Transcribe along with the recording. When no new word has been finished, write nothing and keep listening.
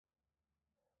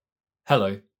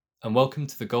Hello, and welcome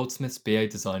to the Goldsmiths BA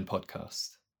Design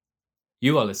podcast.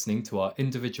 You are listening to our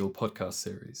individual podcast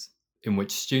series, in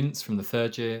which students from the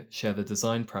third year share their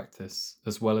design practice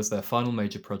as well as their final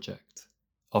major project,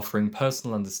 offering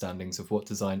personal understandings of what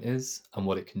design is and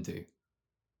what it can do.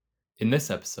 In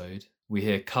this episode, we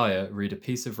hear Kaya read a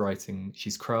piece of writing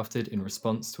she's crafted in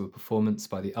response to a performance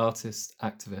by the artist,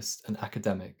 activist, and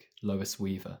academic Lois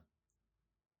Weaver.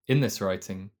 In this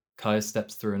writing, Kaya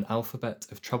steps through an alphabet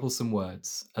of troublesome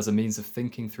words as a means of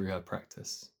thinking through her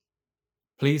practice.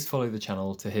 Please follow the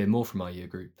channel to hear more from our year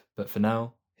group, but for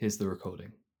now, here's the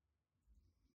recording.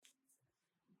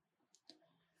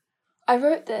 I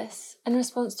wrote this in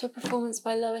response to a performance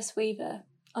by Lois Weaver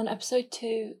on episode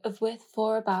 2 of With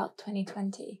For About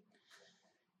 2020.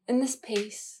 In this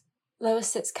piece, Lois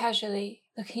sits casually,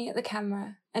 looking at the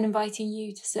camera and inviting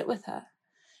you to sit with her,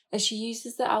 as she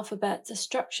uses the alphabet to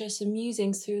structure some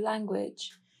musings through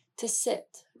language, to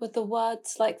sit with the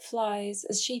words like flies,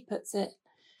 as she puts it,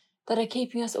 that are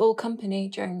keeping us all company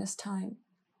during this time.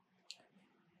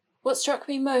 What struck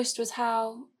me most was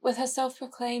how, with her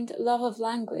self-proclaimed love of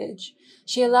language,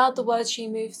 she allowed the words she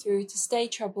moved through to stay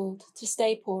troubled, to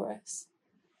stay porous.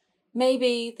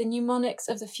 Maybe the mnemonics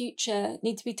of the future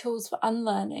need to be tools for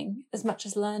unlearning as much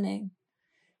as learning,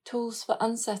 tools for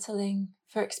unsettling,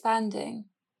 for expanding.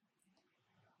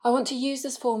 I want to use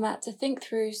this format to think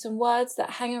through some words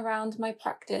that hang around my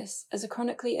practice as a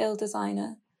chronically ill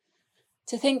designer,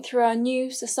 to think through our new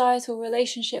societal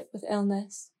relationship with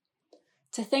illness,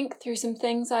 to think through some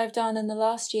things I've done in the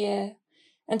last year,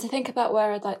 and to think about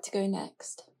where I'd like to go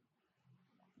next.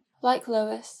 Like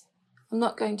Lois, I'm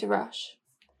not going to rush.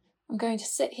 I'm going to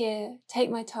sit here, take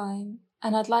my time,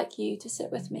 and I'd like you to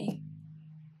sit with me.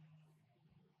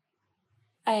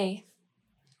 A.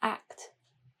 Act.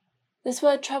 This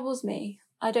word troubles me.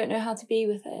 I don't know how to be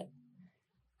with it.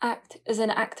 Act is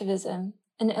an activism.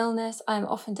 In illness, I am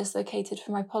often dislocated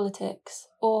from my politics,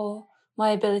 or my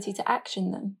ability to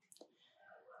action them.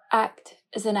 Act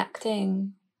is an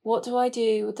acting. What do I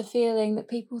do with the feeling that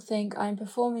people think I am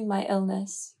performing my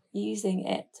illness, using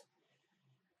it?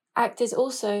 Act is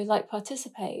also like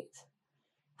participate.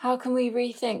 How can we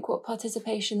rethink what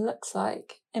participation looks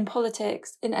like in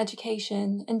politics, in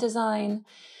education, in design,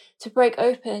 to break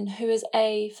open who is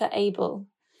A for able,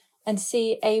 and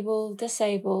see able,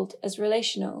 disabled as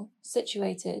relational,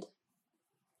 situated?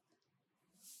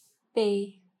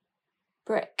 B.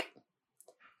 Brick.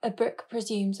 A brick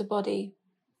presumes a body.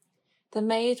 The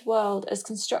made world is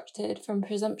constructed from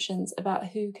presumptions about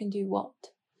who can do what.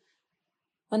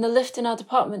 When the lift in our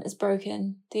department is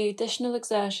broken, the additional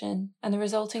exertion and the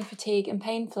resulting fatigue and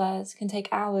pain flares can take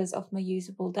hours off my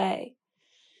usable day.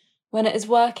 When it is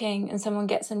working and someone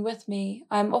gets in with me,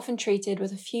 I am often treated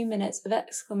with a few minutes of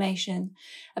exclamation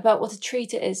about what a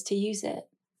treat it is to use it.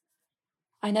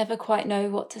 I never quite know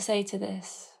what to say to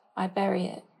this. I bury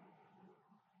it.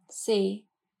 C.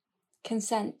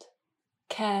 Consent.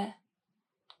 Care.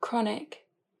 Chronic.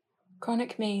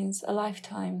 Chronic means a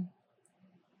lifetime.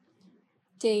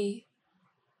 D.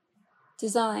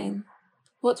 Design.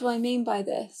 What do I mean by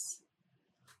this?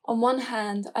 On one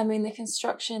hand, I mean the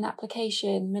construction,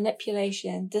 application,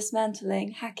 manipulation,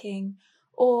 dismantling, hacking,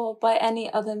 or by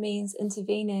any other means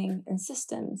intervening in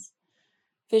systems.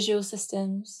 Visual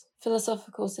systems,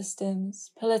 philosophical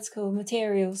systems, political,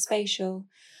 material, spatial.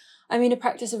 I mean a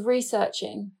practice of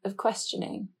researching, of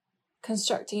questioning,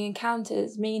 constructing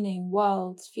encounters, meaning,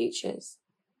 worlds, futures.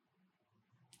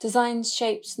 Design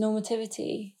shapes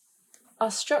normativity, our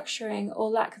structuring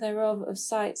or lack thereof of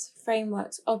sites,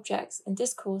 frameworks, objects, and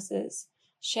discourses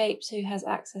shapes who has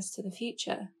access to the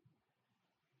future.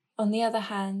 On the other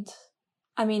hand,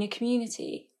 I mean a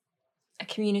community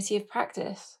of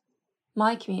practice,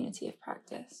 my community of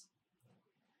practice.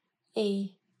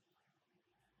 E.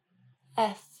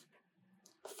 F.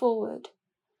 Forward.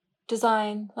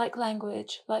 Design, like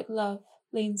language, like love,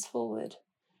 leans forward,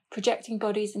 projecting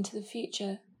bodies into the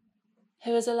future.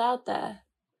 Who is allowed there?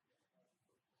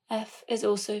 F is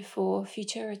also for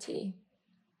futurity.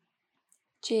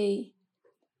 G.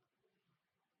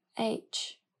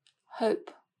 H.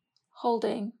 Hope,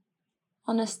 holding,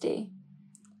 honesty.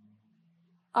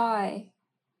 I.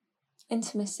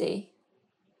 Intimacy.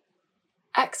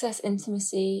 Access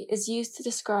intimacy is used to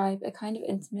describe a kind of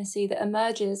intimacy that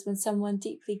emerges when someone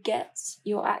deeply gets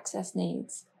your access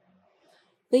needs.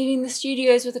 Leaving the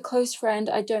studios with a close friend,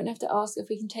 I don't have to ask if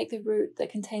we can take the route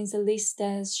that contains the least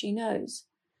stairs she knows.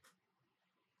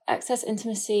 Access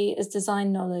intimacy is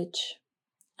design knowledge.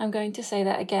 I'm going to say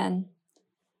that again.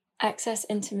 Access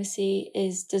intimacy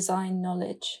is design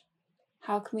knowledge.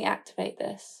 How can we activate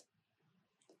this?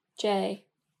 J.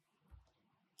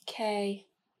 K.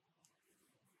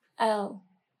 L.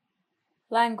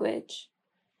 Language.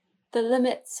 The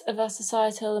limits of our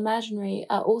societal imaginary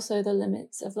are also the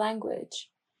limits of language.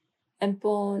 And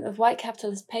born of white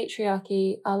capitalist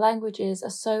patriarchy, our languages are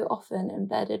so often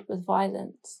embedded with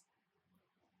violence.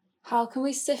 How can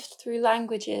we sift through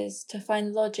languages to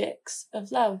find logics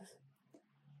of love?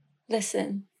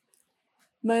 Listen.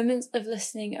 Moments of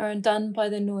listening are undone by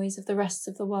the noise of the rest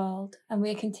of the world, and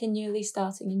we are continually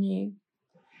starting anew.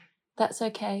 That's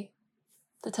okay.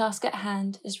 The task at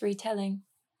hand is retelling.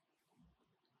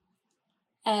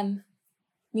 M.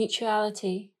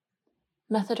 Mutuality.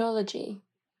 Methodology.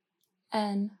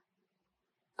 N.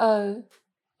 O.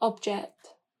 Object.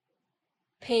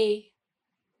 P.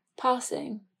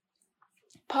 Passing.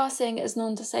 Passing as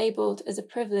non-disabled is a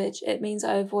privilege. It means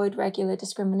I avoid regular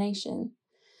discrimination.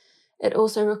 It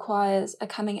also requires a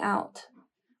coming out,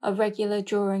 a regular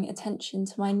drawing attention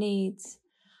to my needs.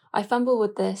 I fumble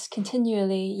with this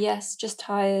continually. Yes, just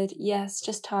tired. Yes,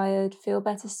 just tired. Feel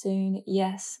better soon.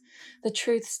 Yes. The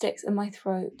truth sticks in my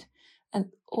throat.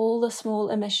 And all the small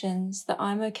emissions that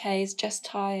I'm okay is just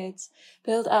tired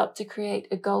build up to create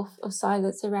a gulf of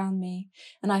silence around me,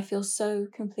 and I feel so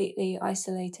completely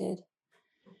isolated.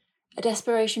 A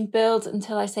desperation builds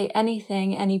until I say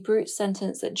anything, any brute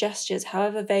sentence that gestures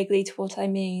however vaguely to what I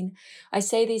mean. I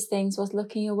say these things whilst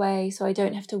looking away so I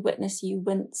don't have to witness you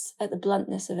wince at the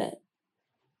bluntness of it.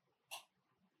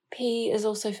 P is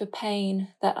also for pain,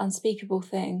 that unspeakable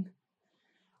thing.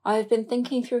 I have been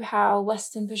thinking through how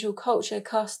Western visual culture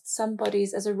casts some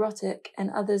bodies as erotic and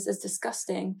others as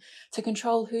disgusting to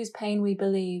control whose pain we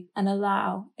believe and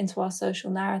allow into our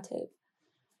social narrative.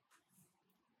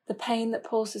 The pain that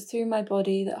pulses through my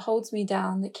body, that holds me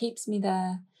down, that keeps me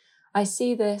there. I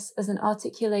see this as an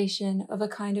articulation of a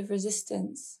kind of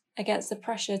resistance against the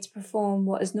pressure to perform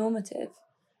what is normative.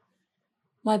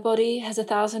 My body has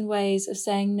 1,000 ways of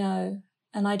saying no,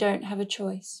 and I don't have a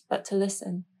choice but to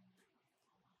listen.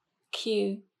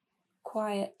 Q.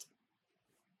 Quiet.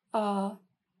 R.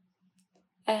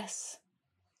 S.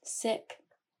 Sick.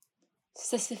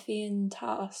 Sisyphean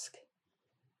task.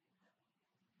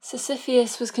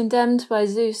 Sisyphus was condemned by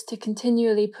Zeus to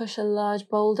continually push a large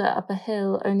boulder up a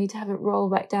hill only to have it roll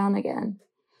back down again.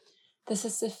 The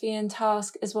Sisyphean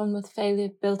task is one with failure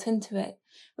built into it,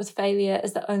 with failure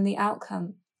as the only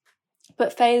outcome.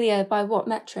 But failure by what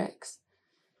metrics?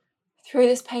 Through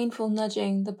this painful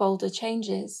nudging, the boulder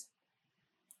changes.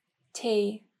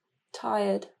 T.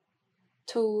 Tired.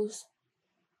 Tools.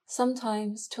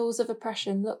 Sometimes tools of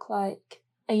oppression look like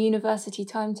a university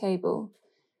timetable,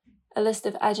 a list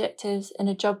of adjectives in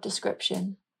a job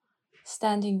description,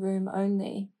 standing room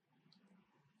only.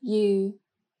 U,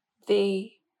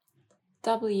 V,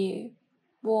 W,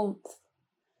 warmth.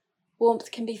 Warmth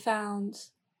can be found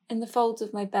in the folds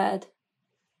of my bed,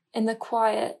 in the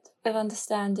quiet of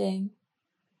understanding,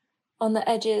 on the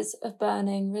edges of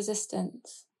burning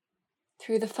resistance,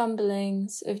 through the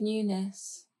fumblings of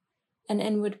newness, an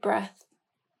inward breath.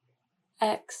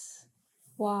 X,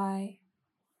 Y,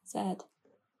 Z.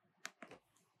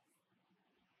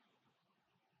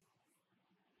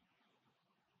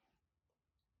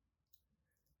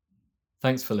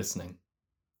 Thanks for listening.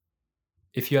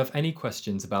 If you have any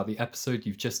questions about the episode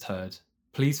you've just heard,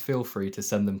 please feel free to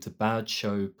send them to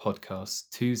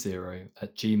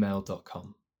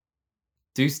badshowpodcast20@gmail.com.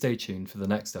 Do stay tuned for the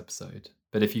next episode,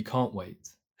 but if you can't wait,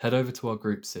 head over to our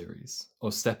group series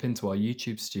or step into our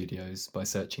YouTube studios by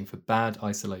searching for Bad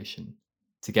Isolation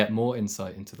to get more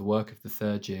insight into the work of the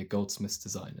third-year Goldsmiths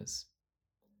designers.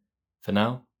 For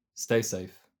now, stay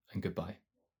safe and goodbye.